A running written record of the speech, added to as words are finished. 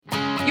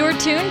You're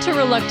tuned to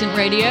Reluctant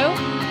Radio.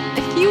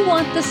 If you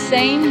want the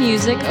same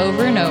music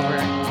over and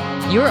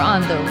over, you're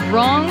on the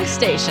wrong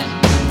station.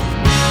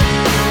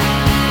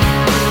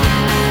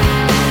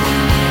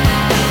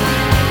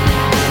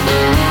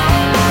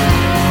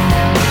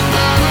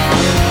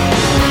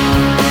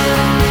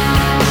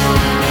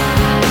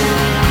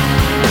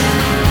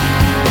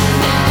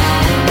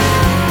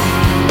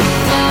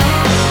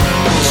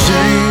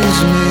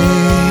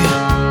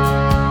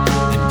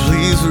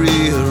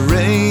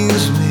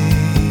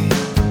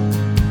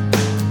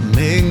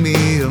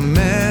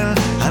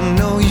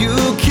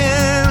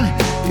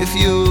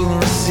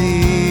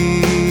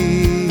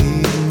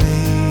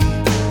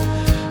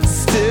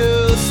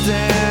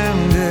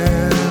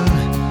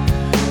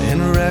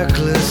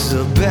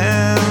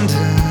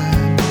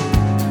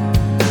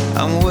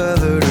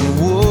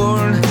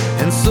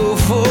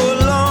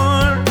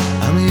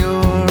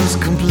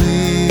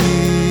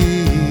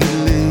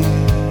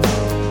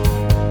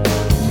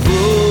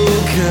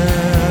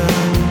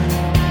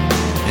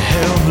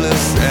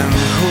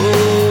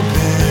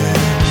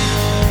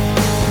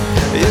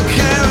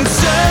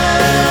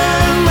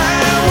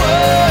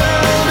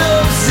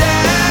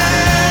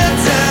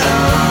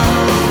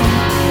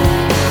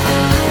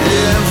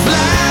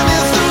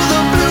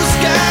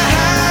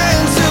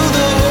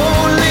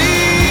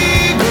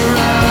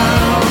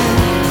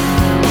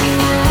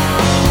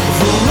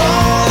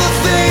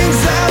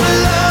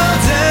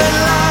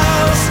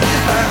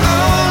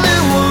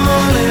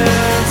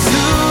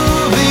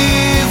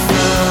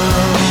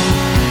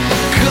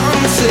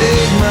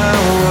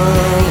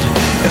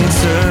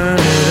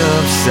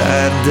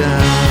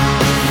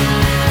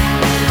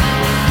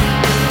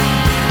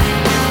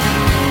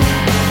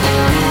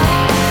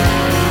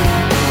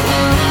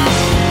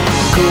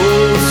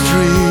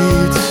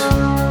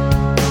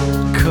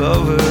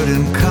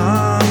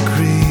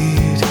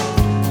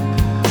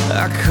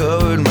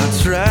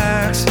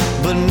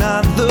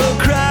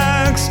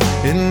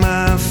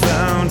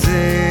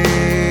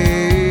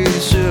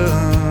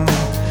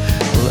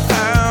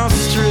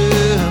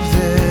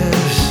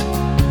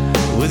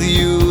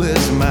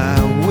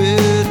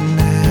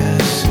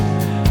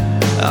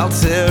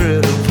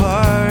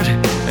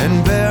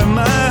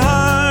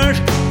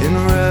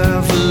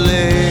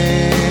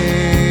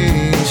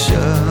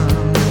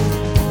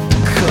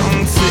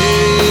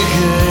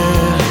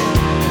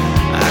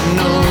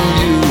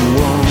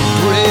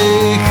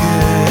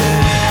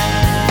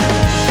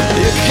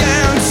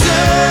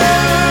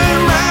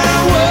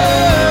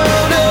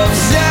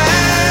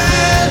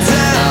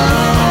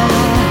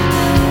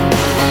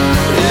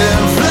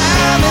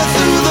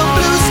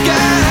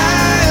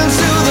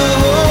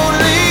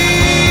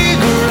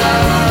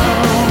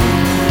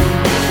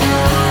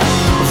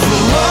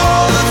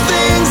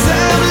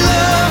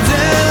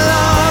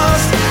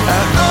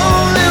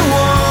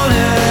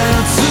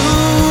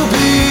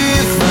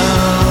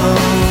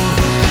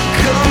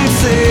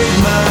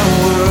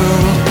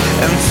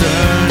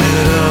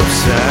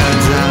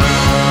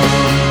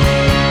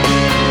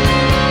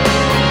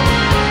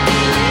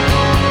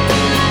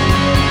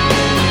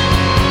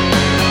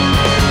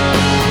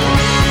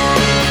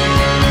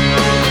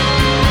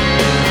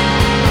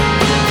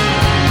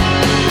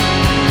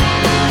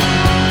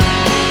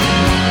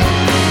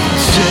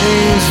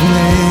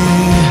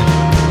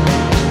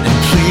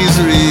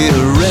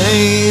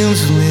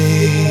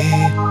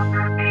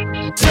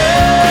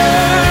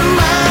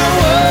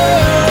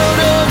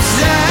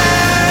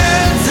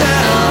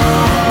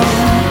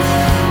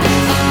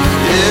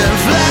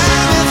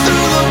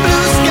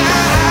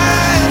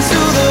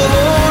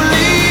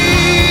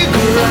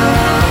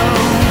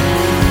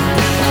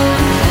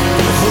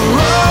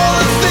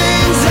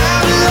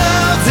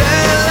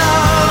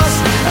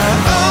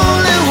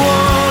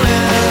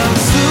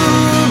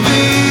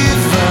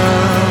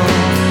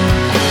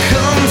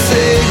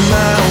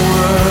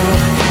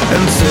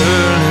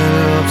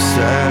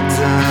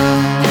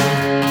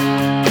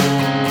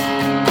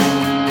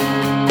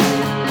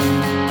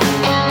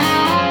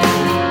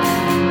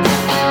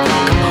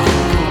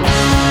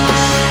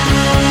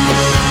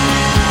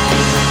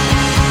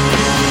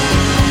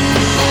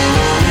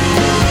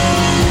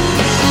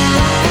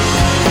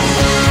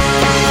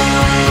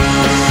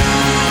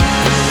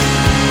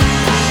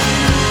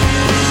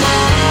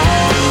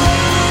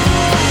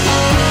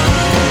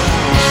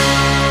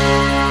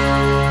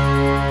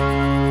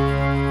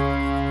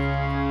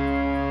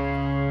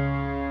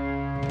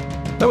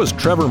 That was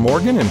Trevor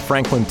Morgan in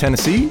Franklin,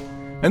 Tennessee.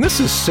 And this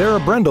is Sarah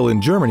Brendel in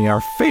Germany,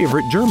 our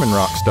favorite German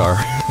rock star.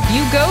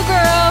 You go,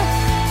 girl!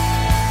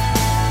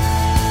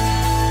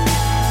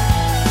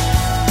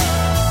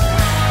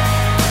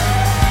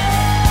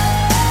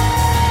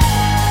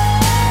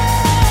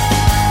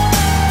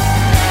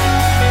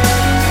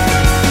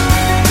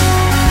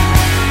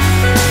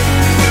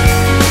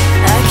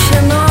 I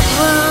cannot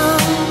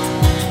run.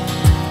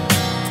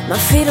 My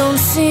feet don't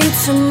seem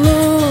to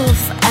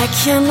move. I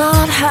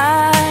cannot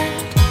hide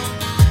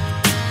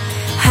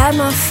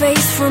my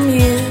face from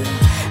you.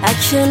 I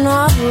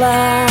cannot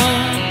lie.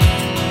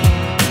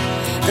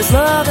 This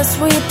love is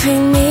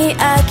sweeping me,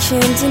 I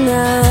can't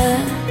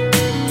deny.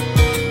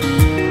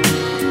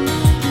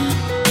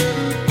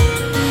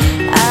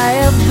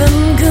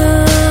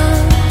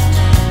 good.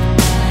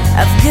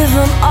 I've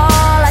given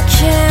all I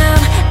can.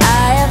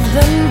 I have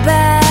been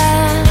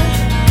bad.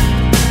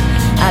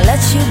 I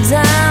let you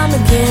down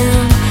again.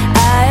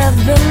 I have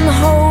been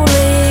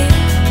holy,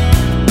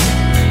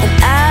 and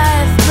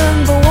I've been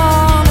the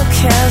one who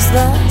cares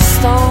the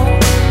stone.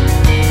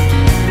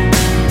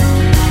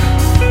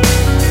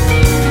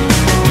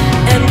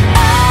 And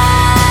I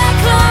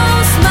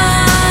close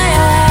my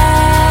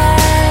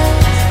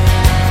eyes.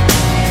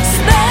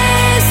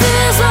 Space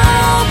is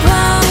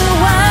open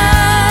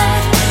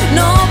wide.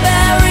 No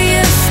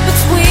barriers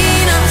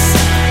between us.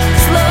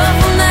 'Cause love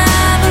will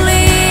never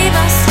leave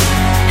us.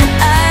 And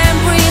I am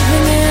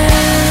breathing in.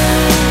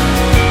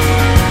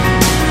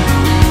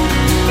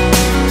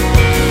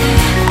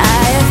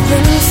 I have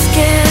been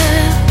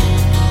scared.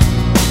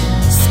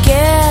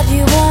 Scared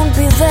you won't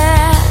be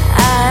there.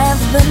 I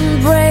have been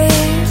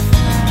brave.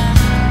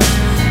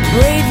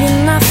 Brave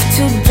enough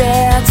to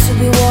dare to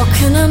be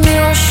walking in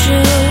your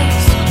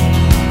shoes.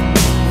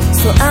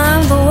 So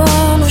I'm the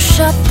one who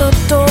shut the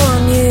door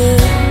on you.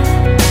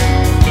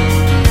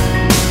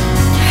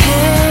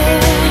 Hey.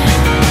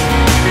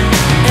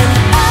 And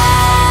I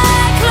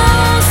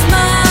close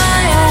my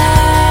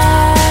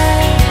eyes.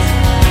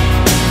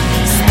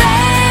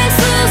 Space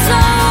is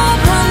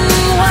open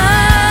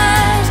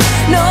wide.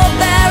 No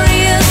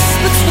barriers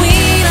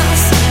between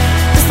us.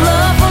 'Cause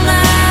love will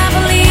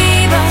never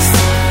leave us.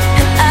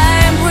 And I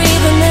am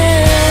breathing in.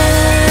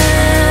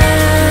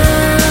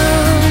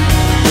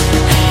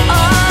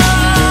 Oh.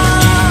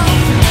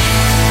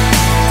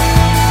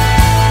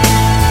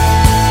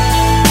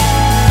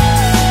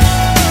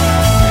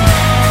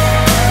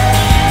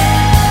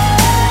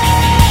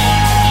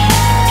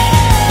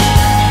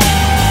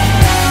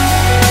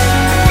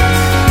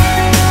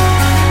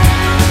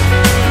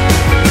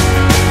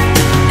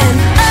 And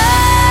I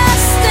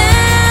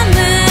stand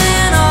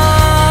in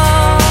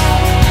awe,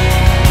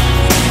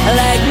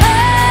 like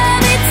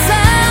many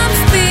times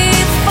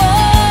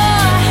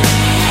before.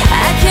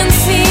 I can't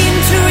seem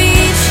to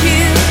reach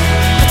you,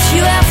 but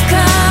you have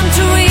come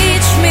to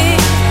reach me,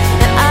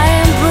 and I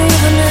am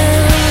breathing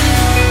in.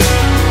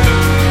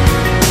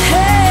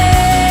 Hey.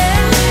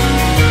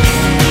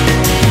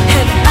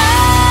 And I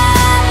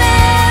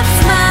lift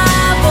my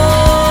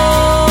voice,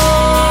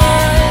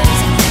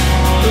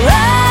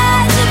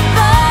 rise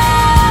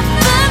above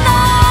the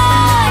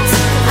noise.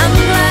 I'm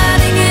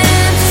gliding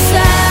into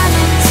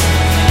silence,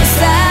 the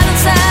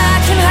silence I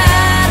can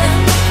hide in,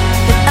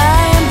 but I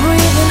am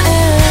breathing in.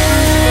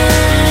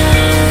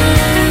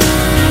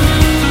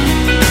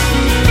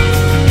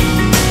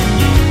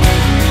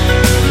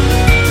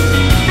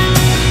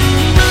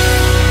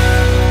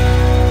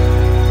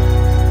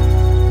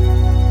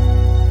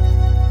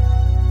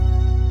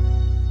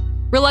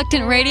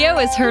 Reluctant Radio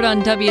is heard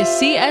on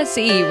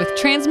WCSE with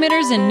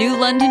transmitters in New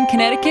London,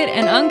 Connecticut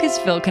and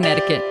Uncasville,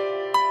 Connecticut.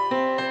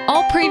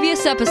 All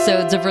previous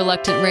episodes of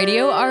Reluctant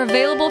Radio are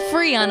available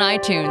free on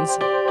iTunes.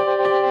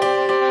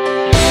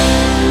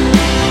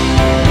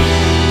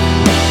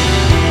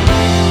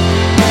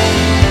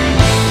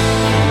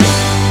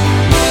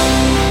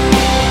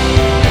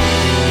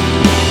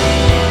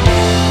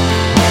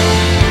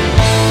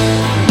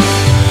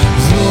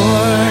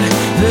 Lord,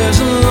 there's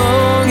a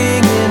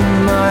longing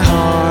in my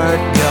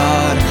heart,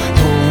 God,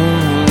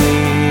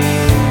 holy.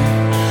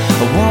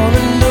 I want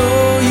to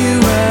know you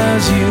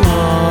as you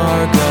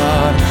are,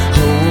 God,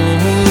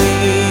 holy.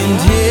 And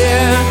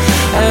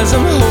yeah, as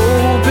I'm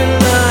hoping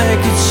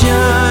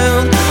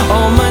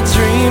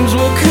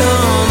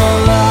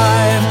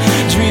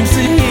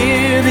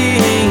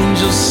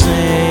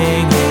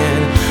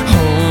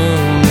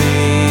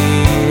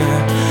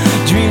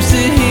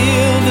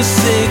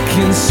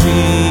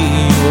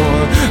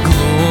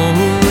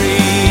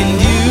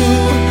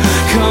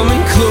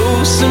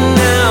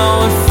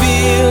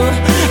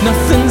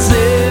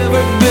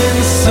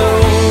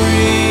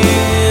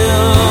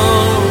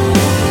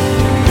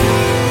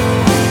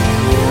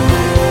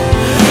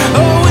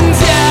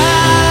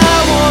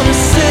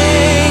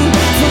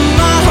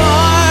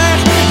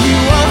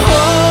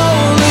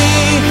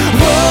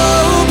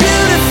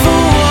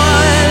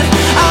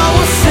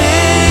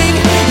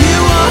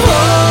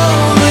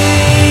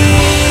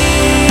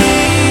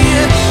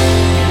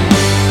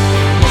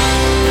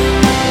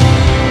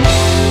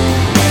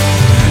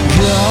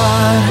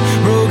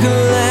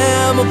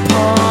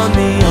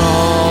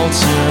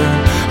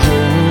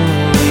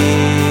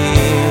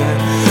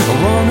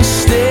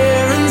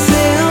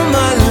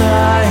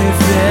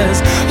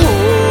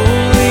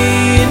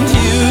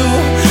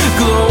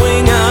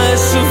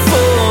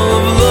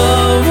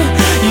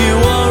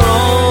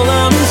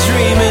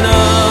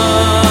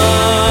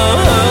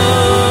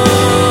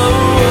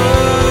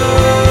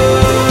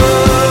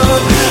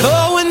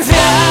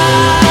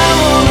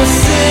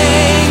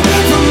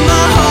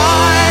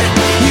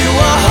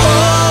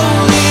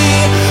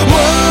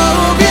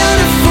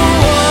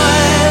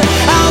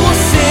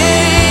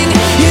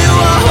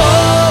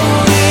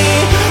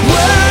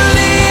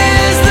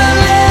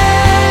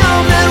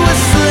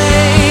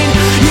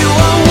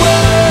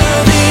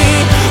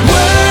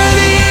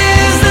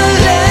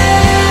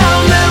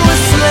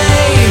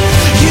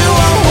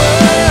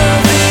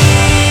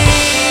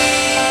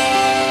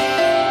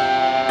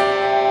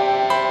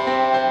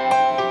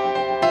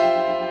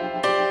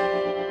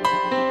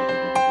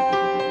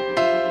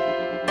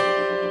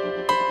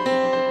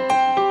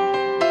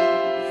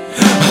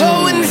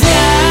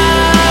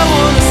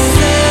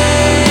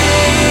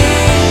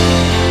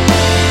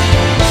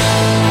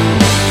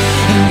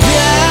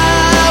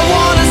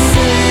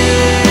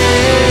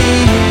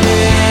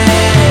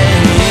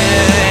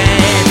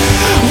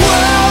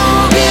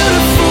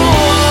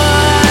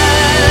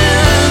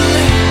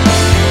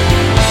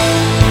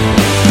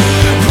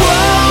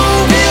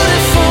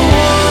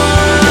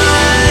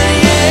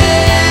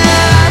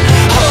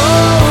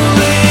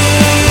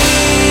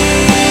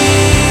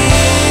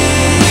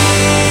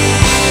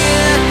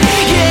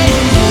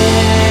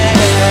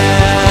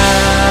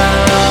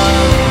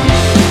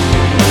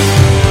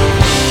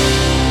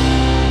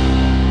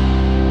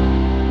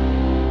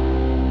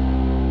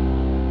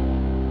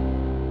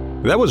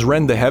That was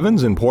Rend the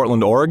Heavens in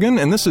Portland, Oregon,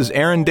 and this is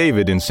Aaron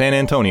David in San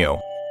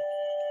Antonio.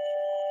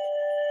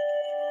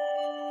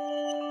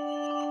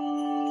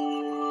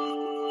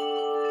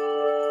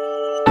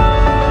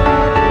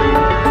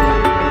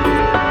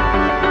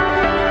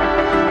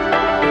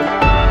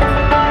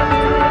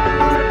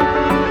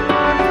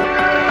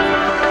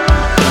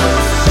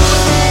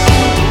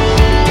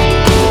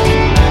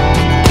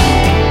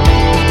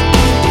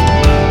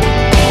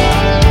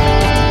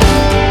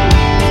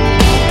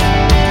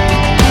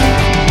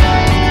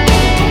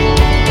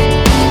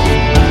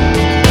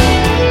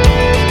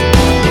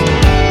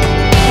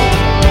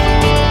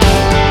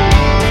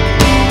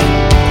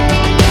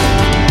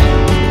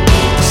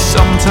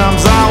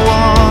 Sometimes I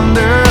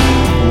wonder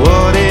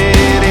what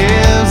it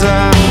is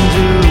I'm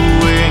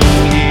doing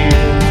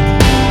here.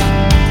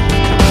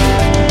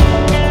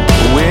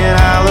 When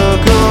I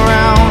look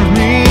around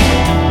me,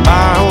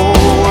 my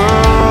whole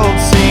world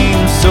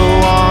seems so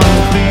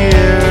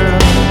unclear.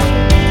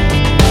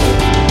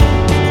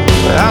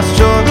 I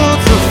struggle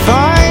to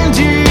find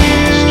you.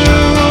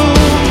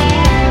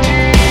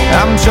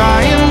 I'm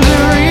trying to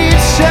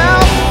reach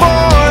out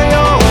for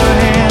your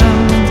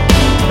hand,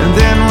 and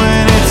then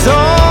when it's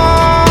all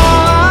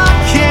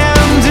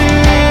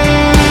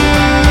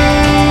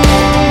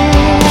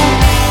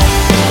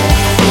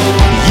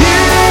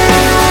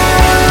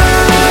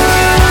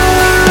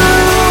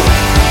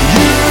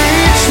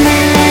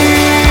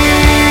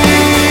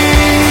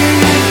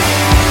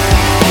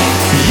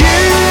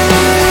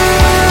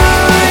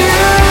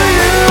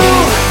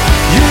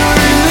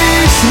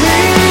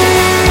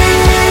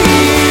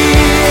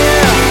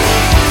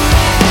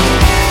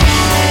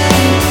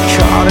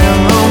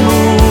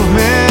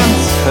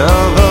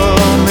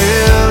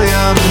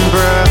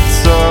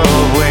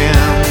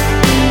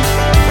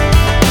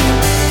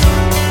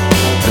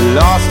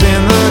lost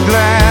in the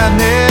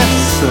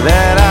gladness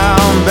that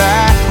I'm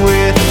back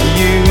with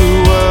you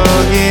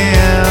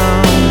again.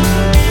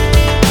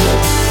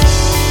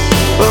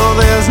 Well,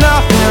 there's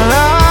nothing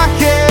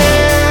like it.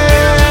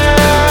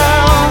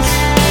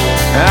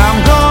 I'm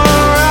gonna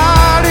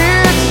ride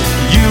it.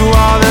 You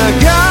are the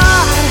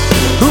God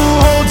who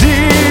holds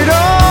it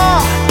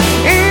all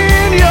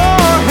in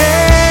your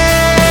hands.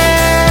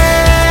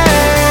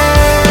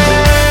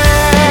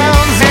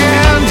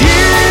 And you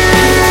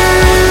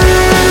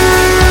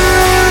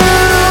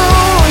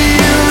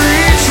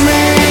reach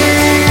me,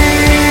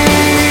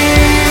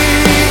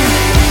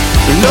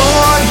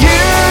 Lord.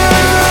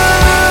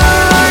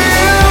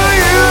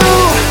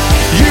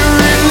 You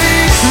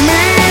release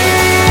me.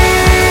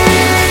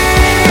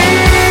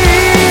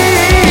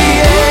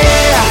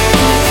 Yeah.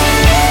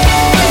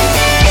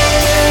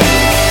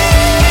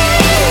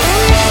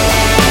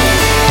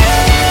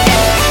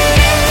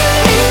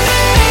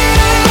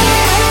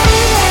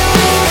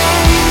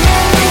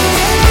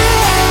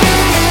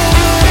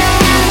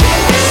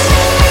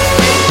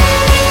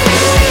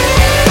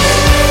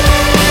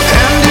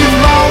 And if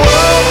my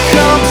world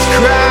comes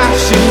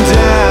crashing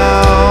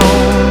down,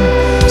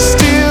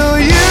 still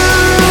you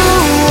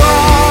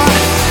are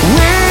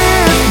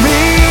with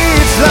me.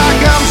 It's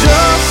like I'm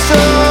just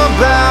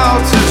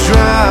about to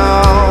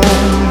drown,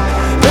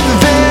 but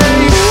then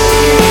you,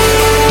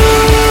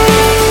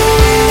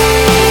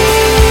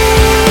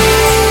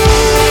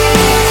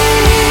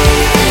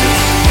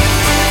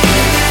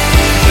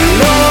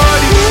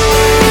 Lord,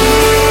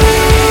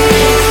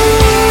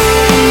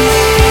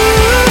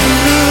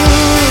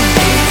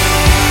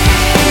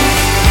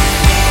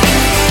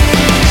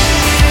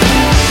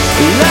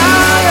 la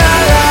la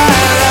la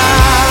la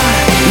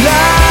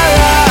la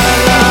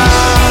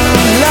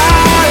la la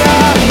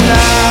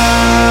la.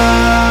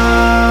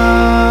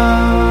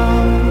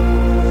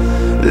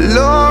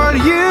 Lord,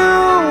 you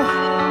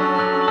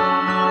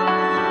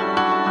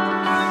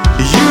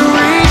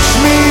reach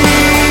me,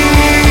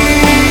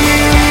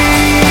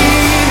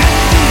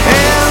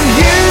 and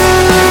you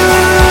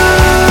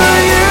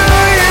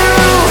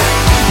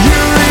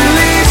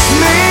release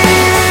me.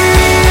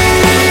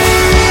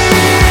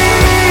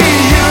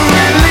 You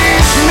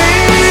release me.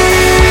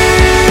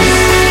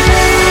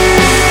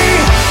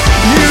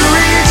 You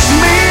reach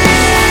me.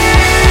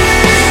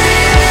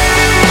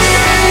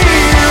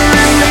 You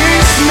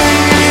release me.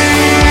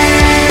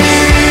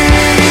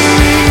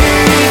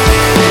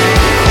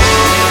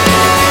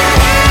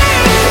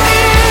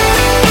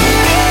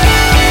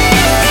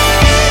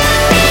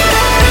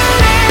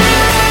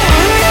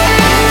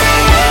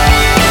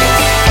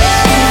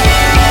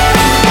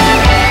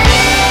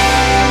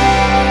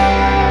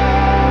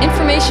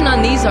 Information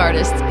on these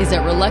artists is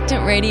at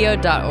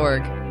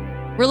reluctantradio.org.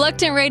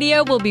 Reluctant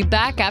Radio will be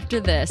back after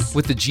this.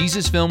 With the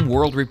Jesus Film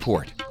World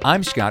Report,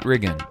 I'm Scott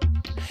Riggin.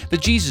 The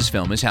Jesus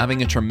Film is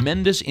having a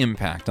tremendous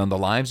impact on the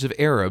lives of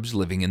Arabs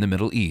living in the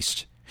Middle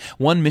East.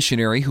 One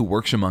missionary who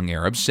works among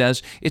Arabs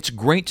says it's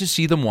great to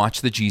see them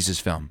watch the Jesus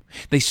Film.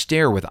 They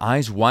stare with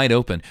eyes wide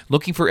open,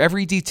 looking for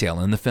every detail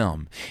in the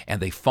film,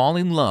 and they fall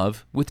in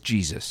love with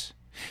Jesus.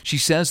 She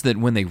says that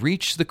when they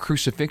reach the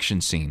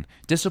crucifixion scene,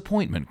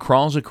 disappointment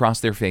crawls across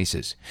their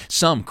faces.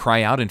 Some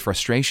cry out in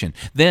frustration.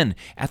 Then,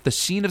 at the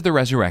scene of the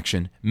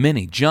resurrection,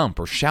 many jump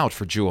or shout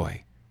for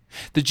joy.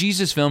 The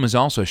Jesus film is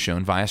also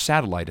shown via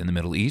satellite in the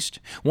Middle East.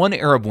 One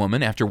Arab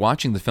woman, after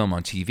watching the film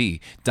on TV,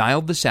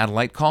 dialed the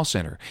satellite call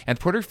center and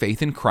put her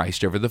faith in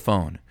Christ over the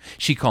phone.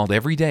 She called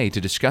every day to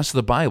discuss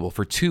the Bible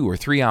for 2 or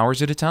 3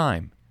 hours at a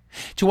time.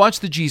 To watch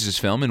the Jesus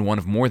film in one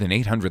of more than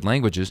 800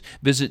 languages,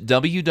 visit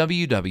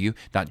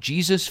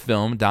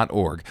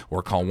www.jesusfilm.org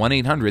or call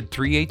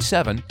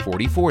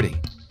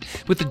 1-800-387-4040.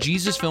 With the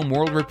Jesus Film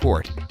World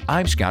Report,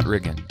 I'm Scott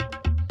Riggin.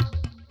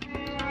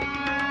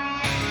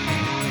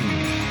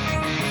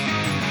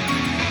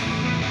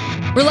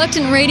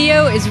 Reluctant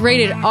Radio is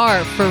rated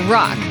R for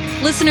rock.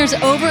 Listeners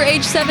over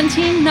age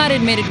 17 not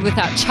admitted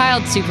without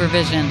child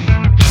supervision.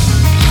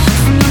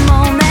 From the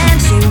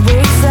moment she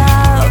wakes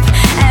up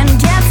and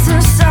gets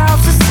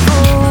herself to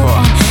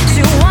school,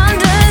 she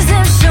wonders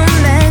if she'll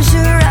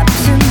measure up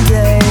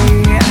today.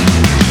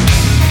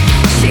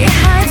 She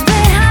hides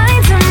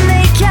behind her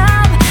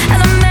makeup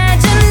and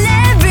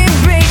imaginary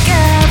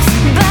breakups,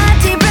 but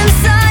deep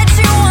inside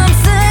she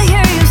wants to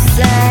hear you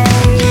say,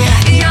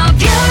 "You're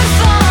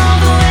beautiful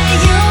the way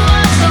you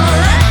are, so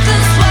let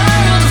this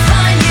world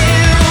find you."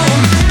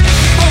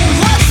 Oh,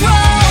 what's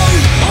wrong?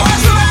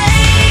 What's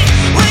right?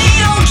 We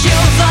don't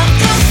give up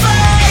the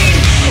fight.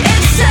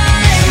 It's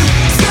time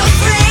to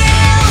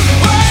feel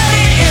what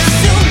it is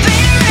to be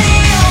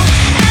real.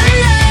 And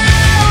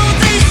now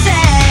they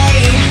say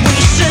we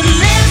should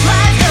live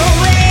life the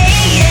way.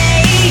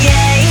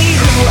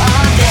 Who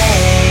are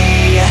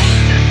they?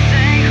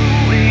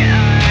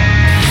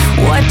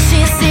 What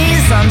she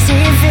sees on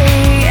TV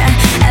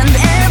and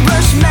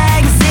airbrush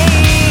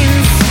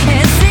magazines,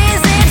 it's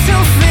easy to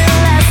feel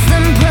less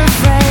than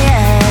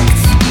perfect.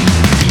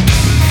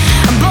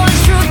 But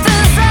truth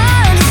is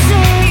hard to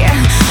see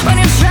when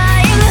you're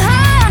trying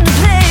hard to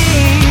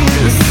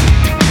please.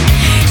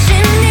 She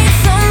needs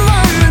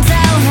someone to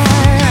tell her,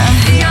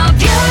 "You're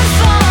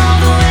beautiful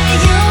the way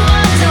you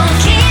are, don't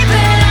keep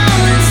it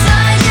all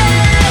inside you."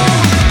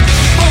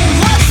 Oh,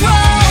 what's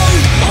wrong?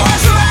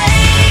 What's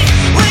right?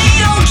 We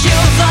don't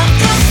give up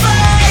the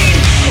fight.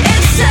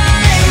 It's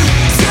time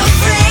to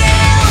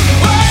feel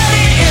what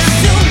it is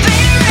to be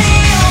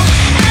real.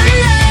 And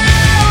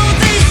now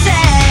they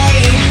say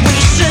we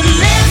should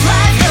live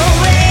life the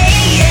way.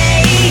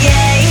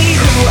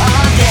 Who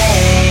are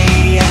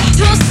they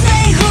to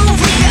say who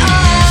we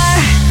are?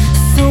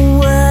 So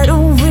what do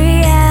we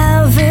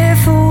have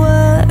if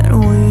what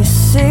we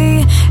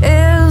see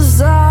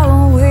is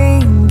all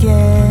we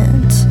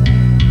get?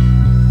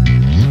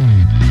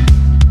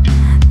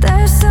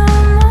 There's so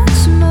much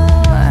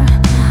more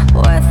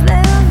worth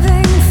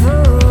living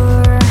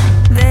for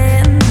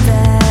than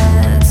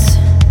that.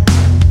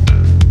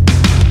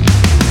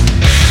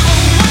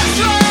 What's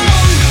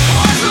wrong?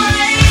 What's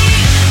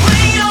right? We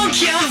don't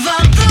give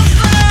up the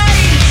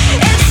fight.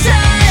 It's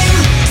time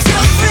to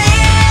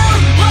feel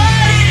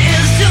what it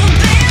is to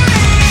be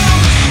real.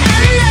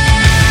 And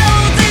now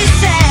they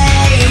say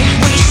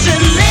we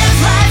should live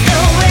life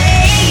the way.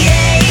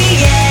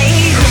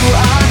 Who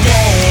are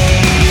they?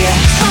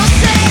 So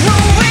say who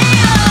we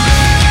are.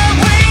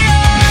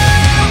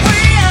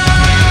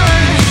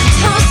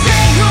 So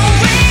say who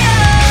we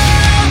are.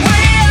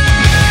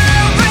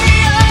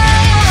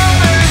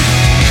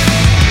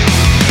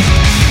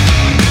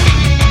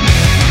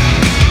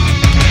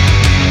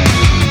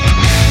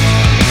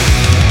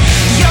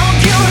 You're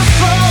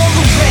beautiful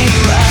the way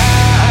you are.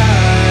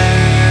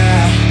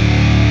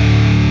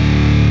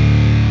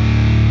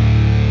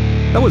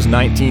 That was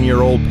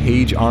 19-year-old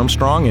Paige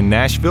Armstrong in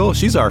Nashville.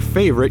 She's our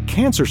favorite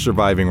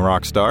cancer-surviving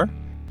rock star.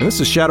 And this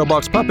is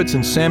Shadowbox Puppets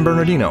in San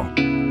Bernardino.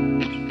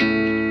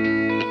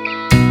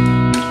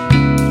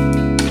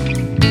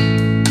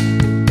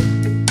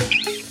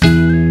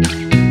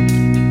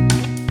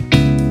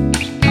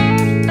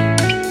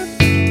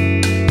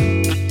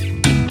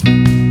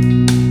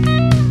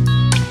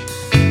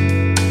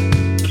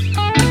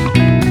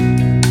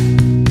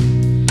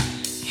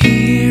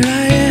 Here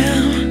I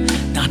am,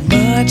 not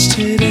much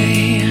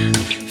today,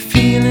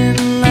 feeling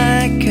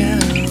like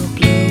I'll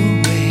blow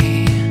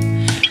away.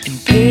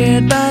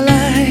 Impaired by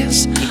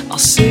lies, I'll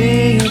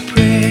say a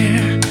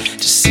prayer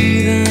to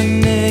see the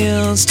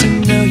nails to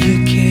know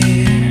you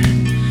care.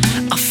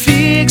 I'll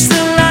fix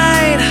the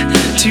light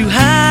to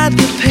hide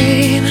the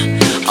pain.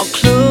 I'll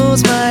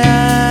close my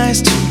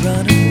eyes to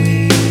run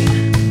away.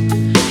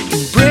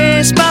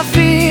 Embraced by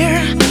fear,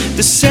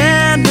 the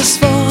sand must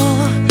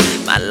fall.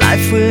 My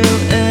life will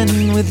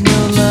end with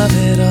no love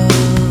at all.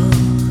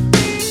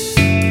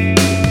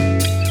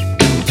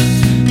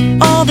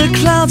 All the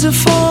clouds are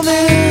forming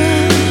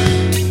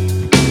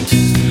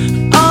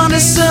on a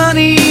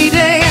sunny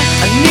day.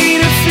 I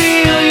need to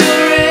feel your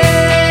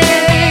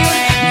rain,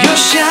 your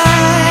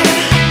shine,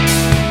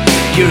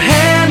 your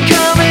hand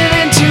coming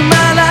into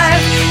my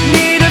life.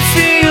 Need to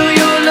feel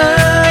your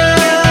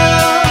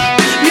love,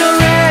 your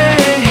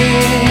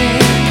rain.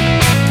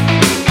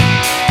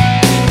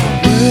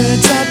 The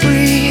words I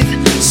breathe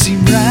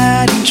seem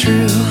right and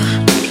true.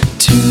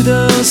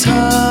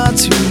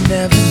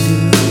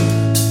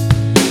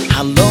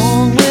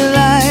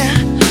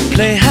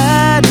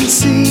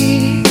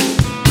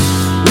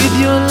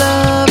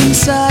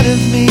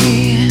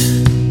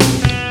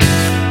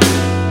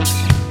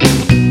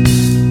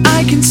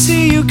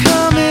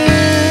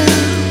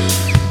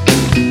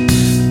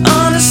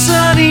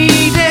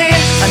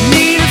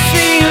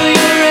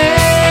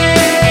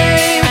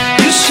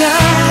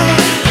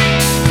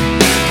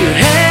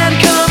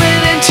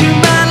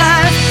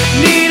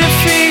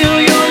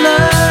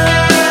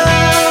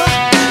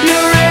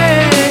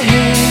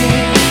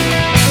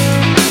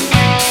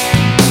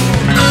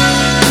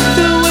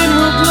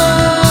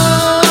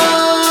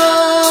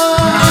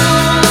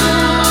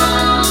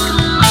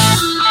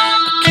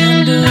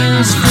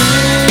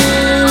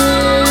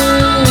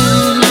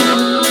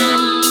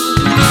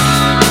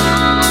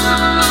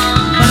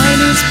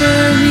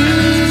 for you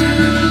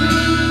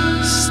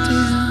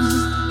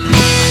still.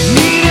 I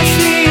need to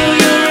feel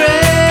your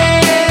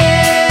rain.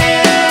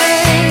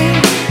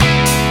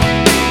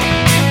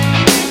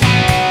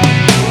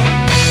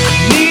 I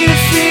need to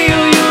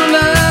feel your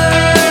love.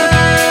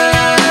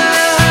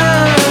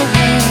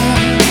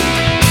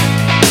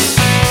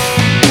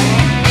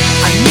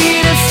 I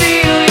need to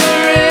feel your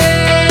rain.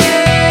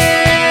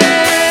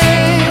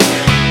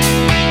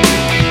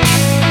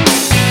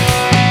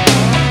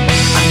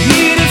 I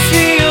need to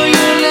feel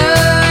your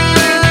love.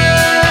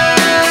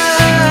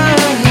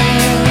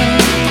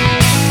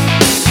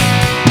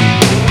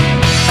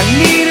 I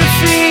need to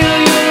feel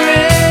your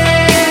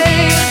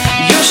rain,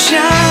 your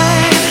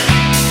shine,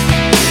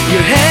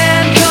 your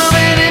hand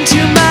coming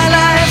into my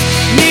life.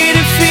 Need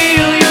to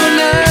feel your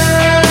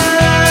love,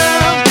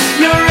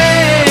 your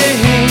rain.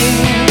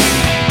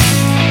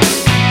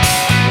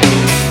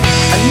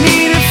 I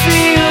need to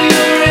feel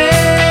your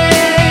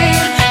rain,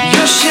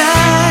 your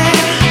shine,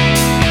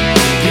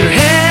 your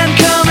hand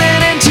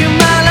coming into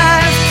my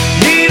life.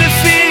 Need to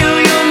feel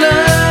your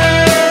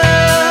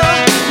love,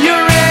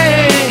 your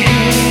rain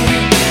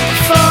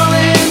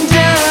falling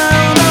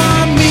down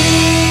on me.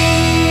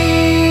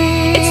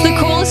 It's the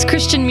coolest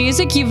Christian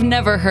music you've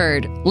never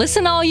heard.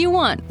 Listen all you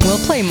want. We'll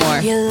play more.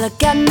 You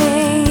look at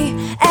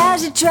me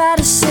as you try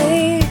to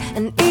see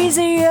an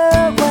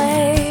easier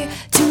way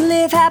to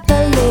live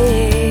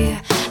happily.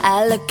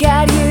 I look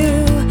at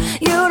you,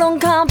 you don't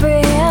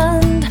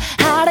comprehend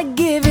how to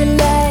give your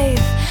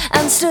life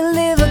and still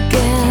live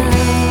again.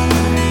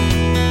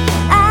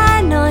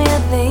 I know you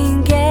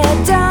think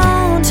it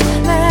don't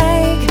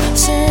make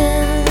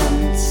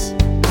sense,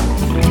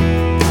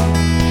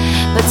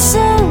 but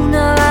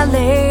sooner or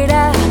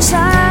later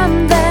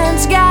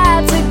something's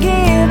got to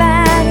give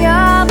and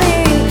you'll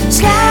be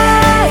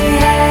sky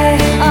high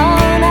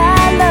on a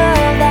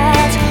love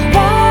that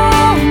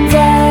one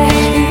day,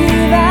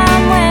 even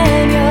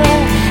when your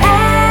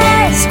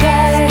eyes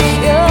cry,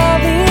 you'll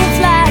be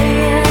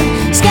flying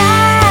sky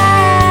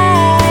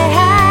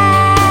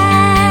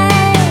high.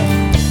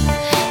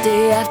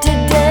 Day after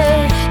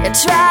day, you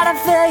try to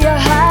fill your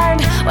heart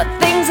with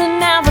things that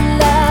never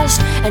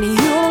last, and you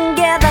don't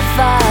get that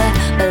far.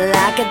 But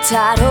like a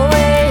tidal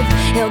wave,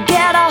 he'll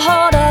get a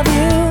hold of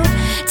you,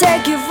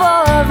 take you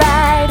for a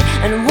ride,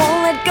 and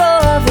won't let go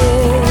of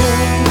you.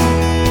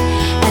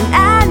 And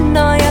I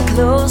know you're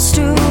close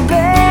to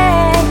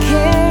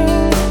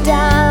breaking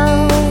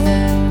down,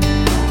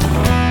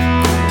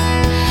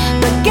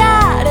 but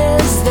God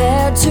is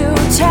there to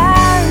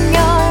turn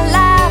your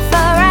life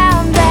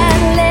around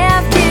and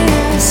lift you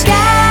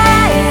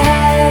sky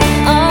high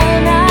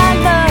on a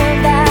love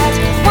that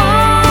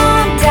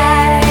won't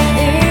die.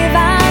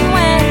 Even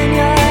when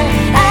your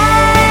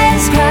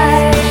eyes cry,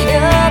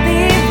 you'll be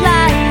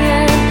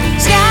flying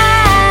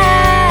sky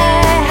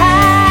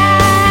high.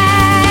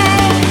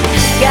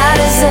 God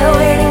is there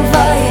waiting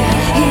for you.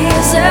 He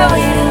is there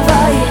waiting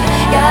for you.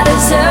 God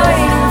is there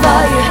waiting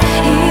for you.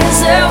 He is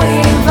there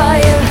waiting for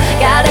you.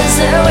 God is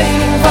there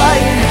waiting for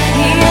you.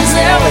 He is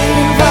there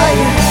waiting for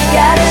you.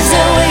 God is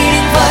there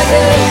waiting for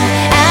you.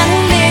 And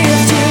he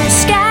lifts you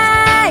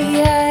sky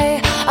high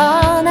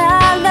on a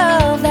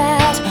love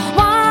that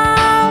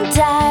won't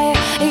die.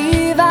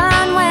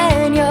 Even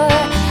when your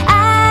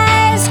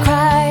eyes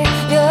cry,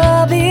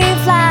 you'll be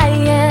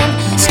flying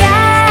sky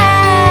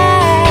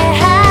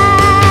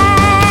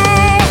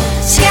high.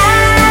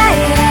 Sky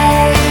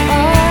high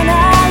on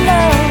a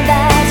love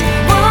that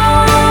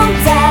won't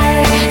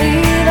die.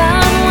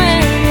 Even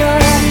when your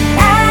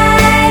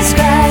eyes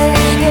cry,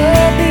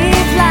 you'll be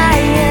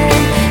flying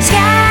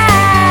sky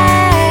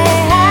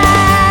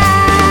high.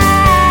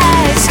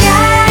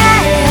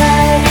 Sky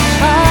high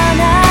on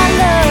a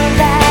love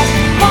that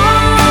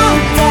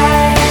won't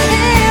die.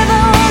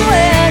 Even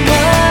when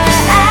your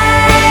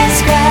eyes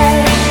cry,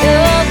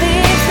 you'll be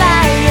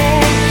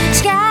flying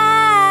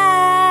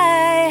sky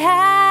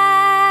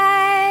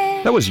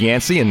high. That was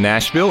Yancey in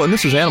Nashville, and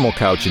this is Animal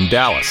Couch in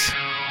Dallas.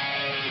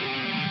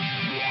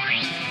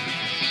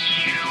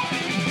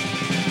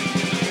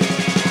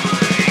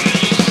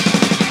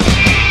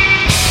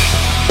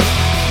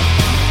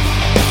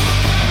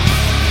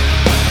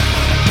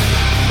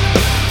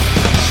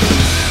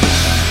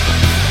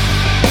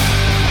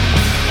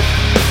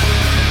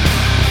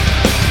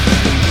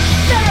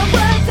 There are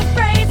words and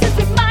phrases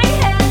in my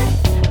head,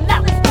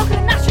 loudly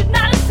spoken I should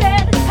not have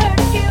said. Hurt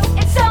you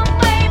in some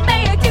way,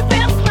 made you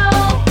feel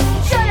small.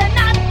 Should have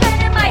not been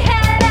in my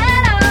head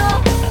at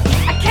all.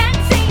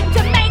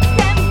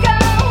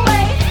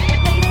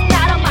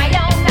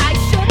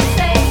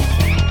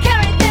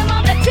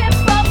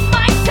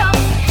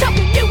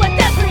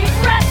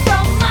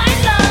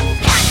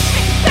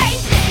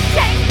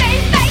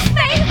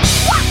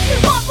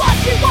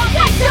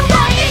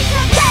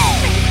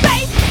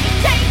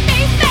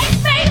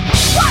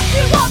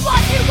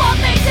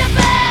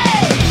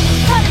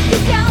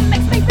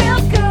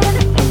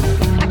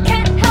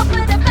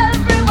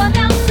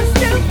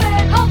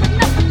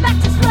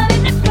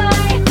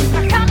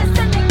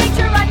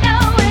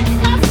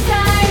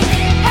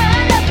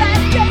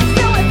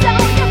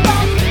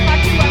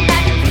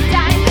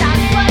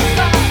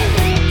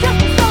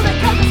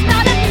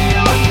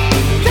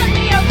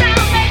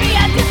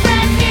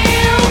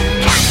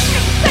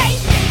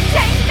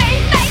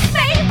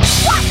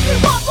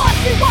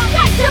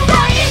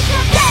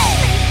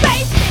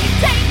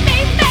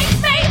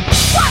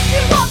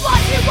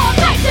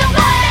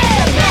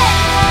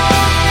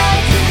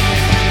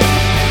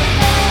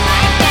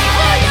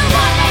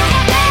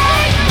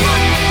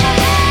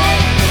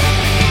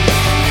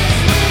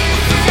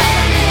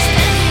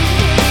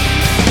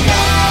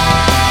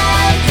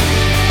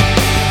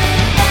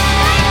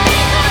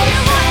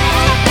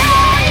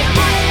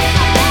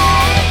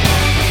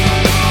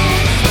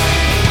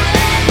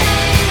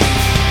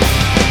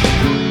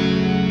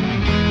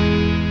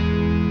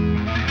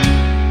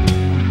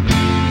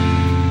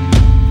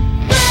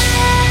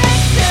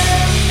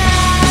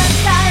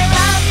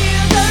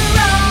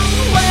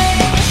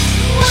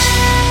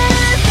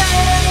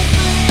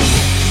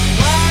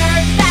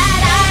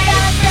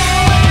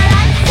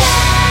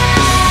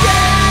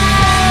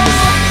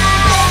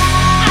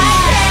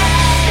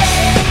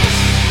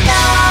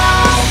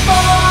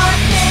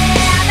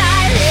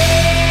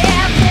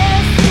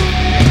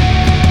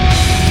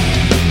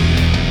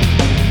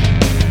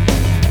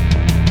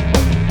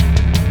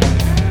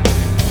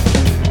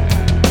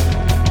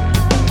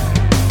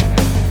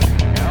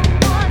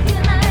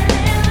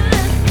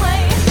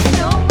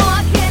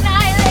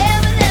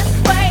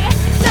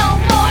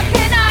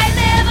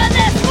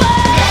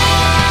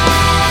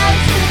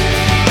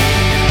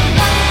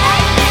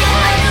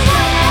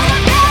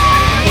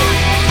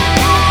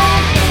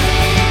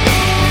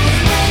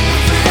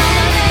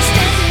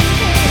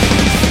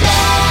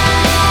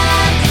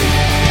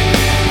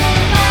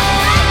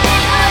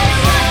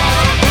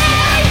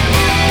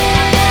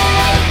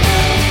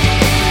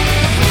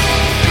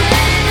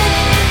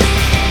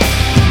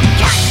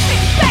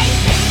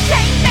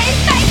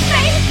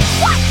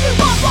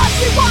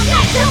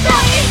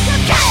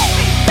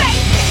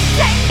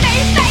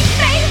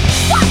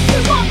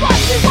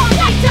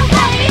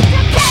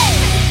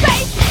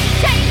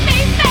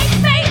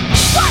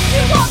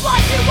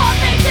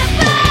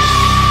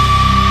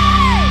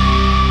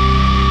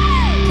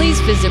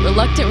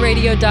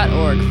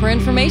 reluctantradio.org for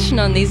information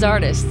on these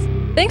artists.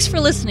 Thanks for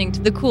listening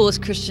to the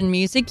coolest Christian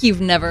music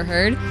you've never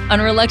heard on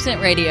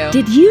Reluctant Radio.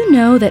 Did you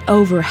know that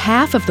over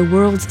half of the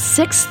world's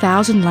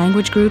 6,000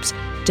 language groups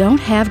don't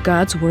have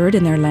God's Word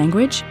in their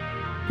language?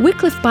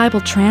 Wycliffe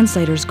Bible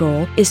Translators'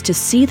 goal is to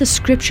see the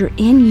Scripture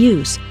in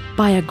use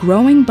by a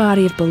growing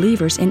body of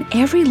believers in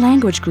every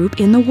language group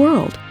in the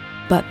world.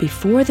 But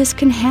before this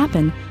can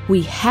happen,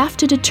 we have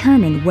to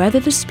determine whether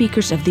the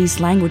speakers of these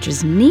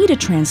languages need a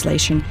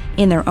translation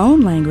in their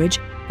own language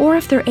or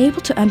if they're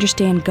able to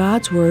understand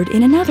God's Word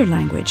in another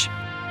language.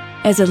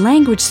 As a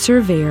language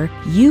surveyor,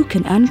 you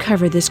can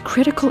uncover this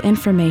critical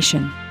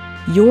information.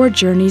 Your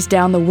journeys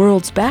down the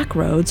world's back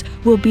roads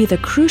will be the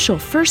crucial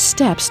first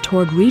steps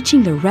toward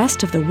reaching the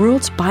rest of the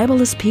world's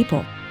Bibleless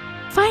people.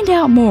 Find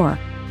out more.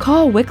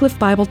 Call Wycliffe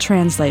Bible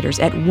Translators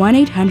at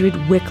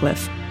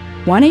 1-800-WYCLIFFE,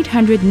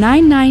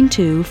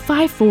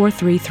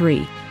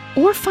 1-800-992-5433,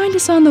 or find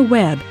us on the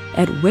web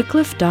at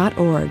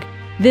wycliffe.org.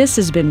 This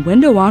has been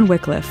Window on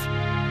Wycliffe.